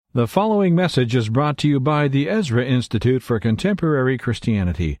The following message is brought to you by the Ezra Institute for Contemporary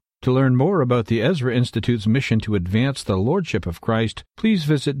Christianity. To learn more about the Ezra Institute's mission to advance the Lordship of Christ, please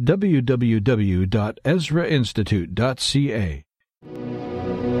visit www.ezrainstitute.ca.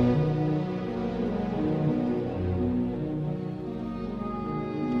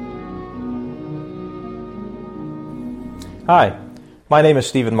 Hi, my name is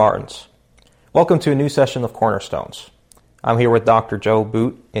Stephen Martins. Welcome to a new session of Cornerstones. I'm here with Dr. Joe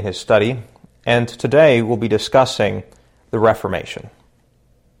Boot in his study, and today we'll be discussing the Reformation.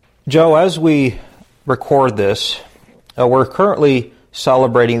 Joe, as we record this, we're currently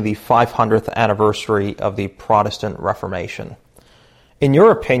celebrating the 500th anniversary of the Protestant Reformation. In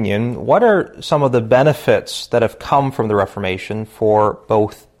your opinion, what are some of the benefits that have come from the Reformation for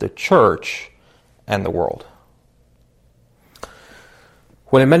both the Church and the world?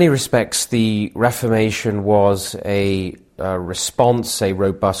 Well, in many respects, the Reformation was a response, a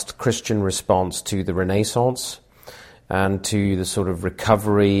robust Christian response to the Renaissance and to the sort of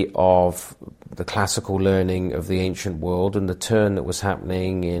recovery of the classical learning of the ancient world and the turn that was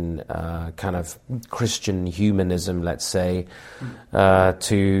happening in kind of Christian humanism, let's say,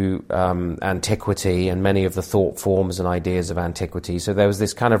 to antiquity and many of the thought forms and ideas of antiquity. So there was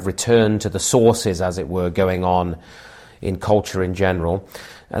this kind of return to the sources, as it were, going on in culture in general.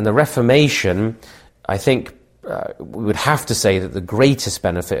 And the Reformation, I think we would have to say that the greatest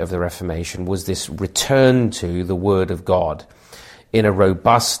benefit of the Reformation was this return to the Word of God in a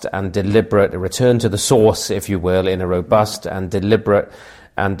robust and deliberate, a return to the source, if you will, in a robust and deliberate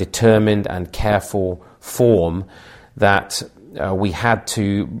and determined and careful form that we had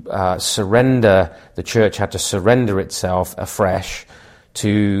to surrender, the Church had to surrender itself afresh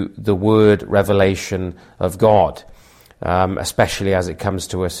to the Word revelation of God. Especially as it comes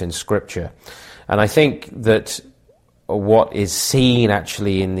to us in Scripture. And I think that what is seen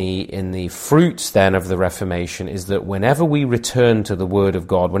actually in the fruits then of the Reformation is that whenever we return to the Word of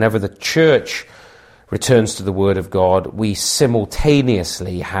God, whenever the Church returns to the Word of God, we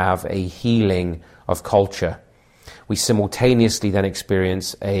simultaneously have a healing of culture. We simultaneously then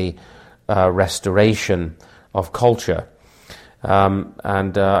experience a restoration of culture.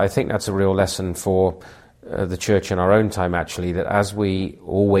 And I think that's a real lesson for the Church in our own time, actually, that as we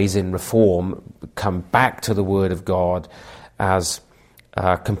always in reform come back to the Word of God as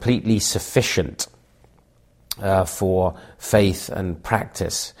completely sufficient for faith and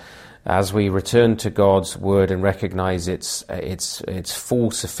practice, as we return to God's Word and recognize its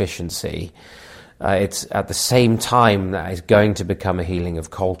full sufficiency, it's at the same time that it's going to become a healing of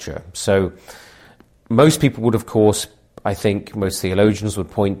culture. So most people would, of course, I think most theologians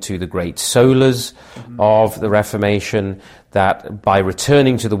would point to the great solas of the Reformation, that by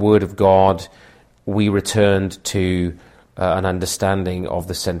returning to the Word of God, we returned to an understanding of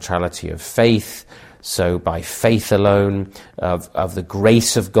the centrality of faith. So by faith alone, of the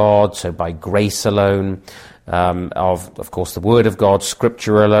grace of God, so by grace alone, of course, the Word of God,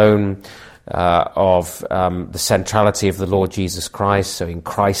 Scripture alone, of the centrality of the Lord Jesus Christ, so in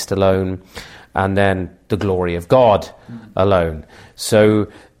Christ alone, and then the glory of God alone. So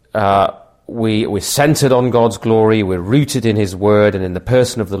we're centered on God's glory, we're rooted in His Word and in the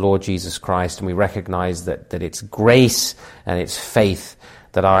person of the Lord Jesus Christ, and we recognize that it's grace and it's faith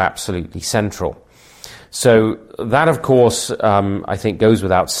that are absolutely central. So that, of course, I think goes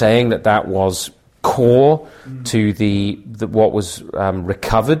without saying that was core to the what was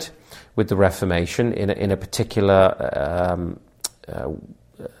recovered with the Reformation in a particular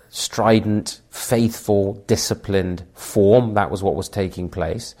strident, faithful, disciplined form. That was what was taking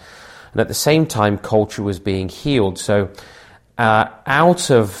place. And at the same time, culture was being healed. So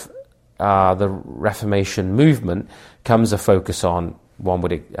out of the Reformation movement comes a focus on, one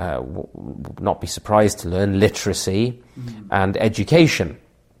would not be surprised to learn, literacy and education.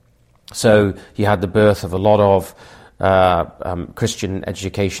 So you had the birth of a lot of Christian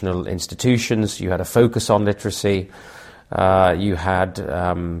educational institutions. You had a focus on literacy. You had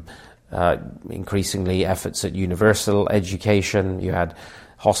increasingly efforts at universal education. You had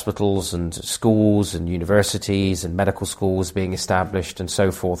hospitals and schools and universities and medical schools being established and so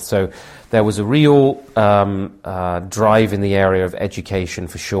forth. So there was a real drive in the area of education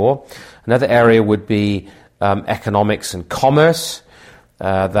for sure. Another area would be economics and commerce,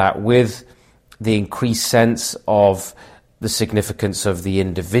 that with the increased sense of the significance of the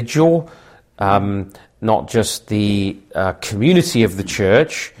individual, not just the community of the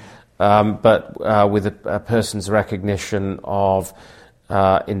church, but with a person's recognition of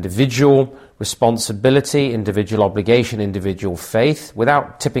individual responsibility, individual obligation, individual faith,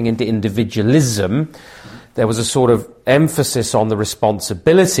 without tipping into individualism, there was a sort of emphasis on the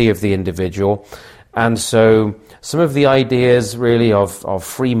responsibility of the individual. And so some of the ideas really of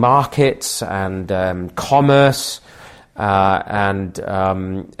free markets and commerce and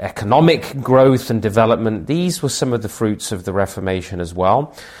economic growth and development, these were some of the fruits of the Reformation as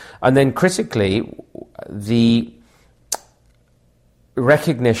well. And then critically, the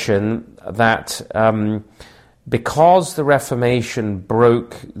recognition that because the Reformation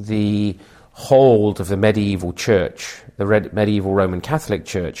broke the hold of the medieval church, the medieval Roman Catholic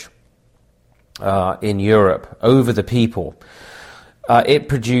Church in Europe over the people, it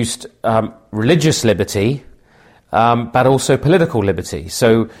produced religious liberty, but also political liberty.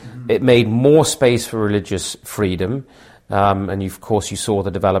 So it made more space for religious freedom. And of course, you saw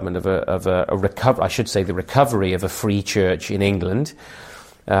the development of a recovery. I should say, the recovery of a free church in England,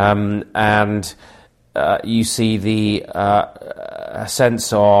 and you see the a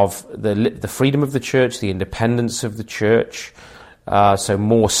sense of the freedom of the church, the independence of the church. So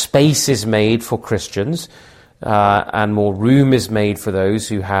more space is made for Christians, and more room is made for those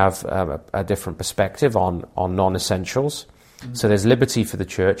who have a different perspective on non-essentials. So there's liberty for the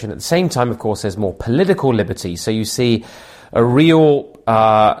church, and at the same time, of course, there's more political liberty. So you see a real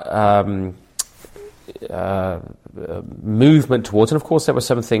movement towards, and of course there were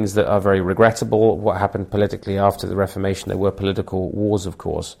some things that are very regrettable. What happened politically after the Reformation, there were political wars, of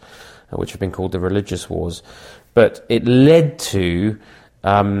course, which have been called the religious wars. But it led to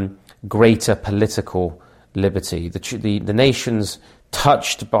greater political liberty. The nations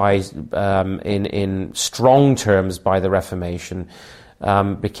touched by, in strong terms by the Reformation,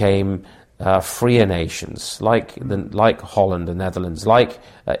 became freer nations, like Holland and Netherlands, like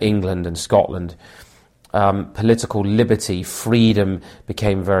England and Scotland. Political liberty, freedom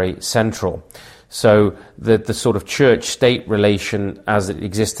became very central. So the sort of church-state relation as it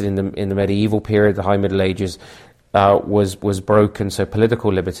existed in the medieval period, the High Middle Ages, was broken. So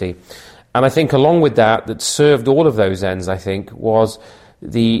political liberty. And I think along with that served all of those ends, I think, was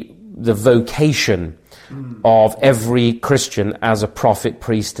the vocation of every Christian as a prophet,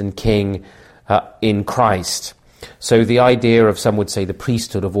 priest, and king in Christ. So the idea of, some would say, the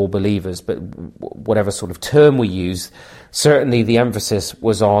priesthood of all believers, but whatever sort of term we use, certainly the emphasis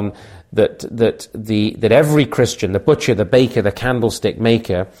was on that every Christian, the butcher, the baker, the candlestick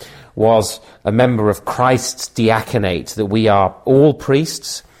maker, was a member of Christ's diaconate, that we are all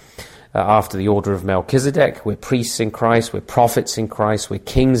priests. After the order of Melchizedek, we're priests in Christ, we're prophets in Christ, we're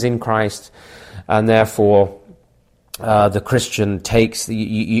kings in Christ, and therefore the Christian takes,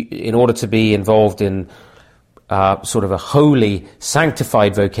 in order to be involved in sort of a holy,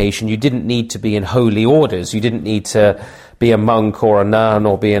 sanctified vocation, you didn't need to be in holy orders, you didn't need to be a monk or a nun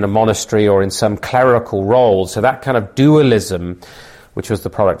or be in a monastery or in some clerical role. So that kind of dualism, which was the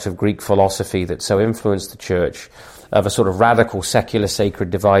product of Greek philosophy that so influenced the church, of a sort of radical secular sacred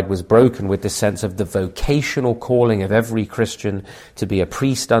divide, was broken with the sense of the vocational calling of every Christian to be a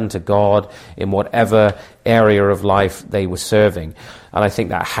priest unto God in whatever area of life they were serving. And I think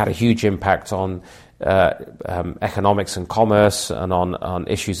that had a huge impact on economics and commerce, and on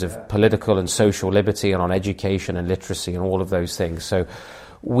issues of political and social liberty, and on education and literacy and all of those things. So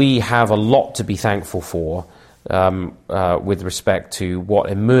we have a lot to be thankful for with respect to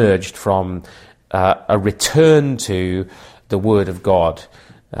what emerged from a return to the Word of God.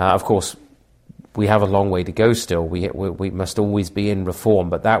 Of course, we have a long way to go still. We must always be in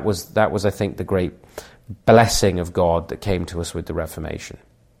reform, but that was, I think, the great blessing of God that came to us with the Reformation.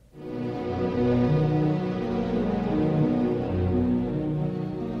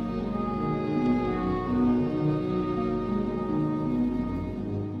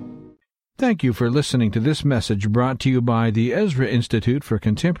 Thank you for listening to this message brought to you by the Ezra Institute for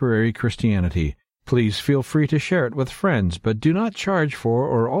Contemporary Christianity. Please feel free to share it with friends, but do not charge for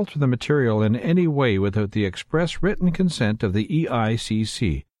or alter the material in any way without the express written consent of the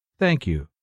EICC. Thank you.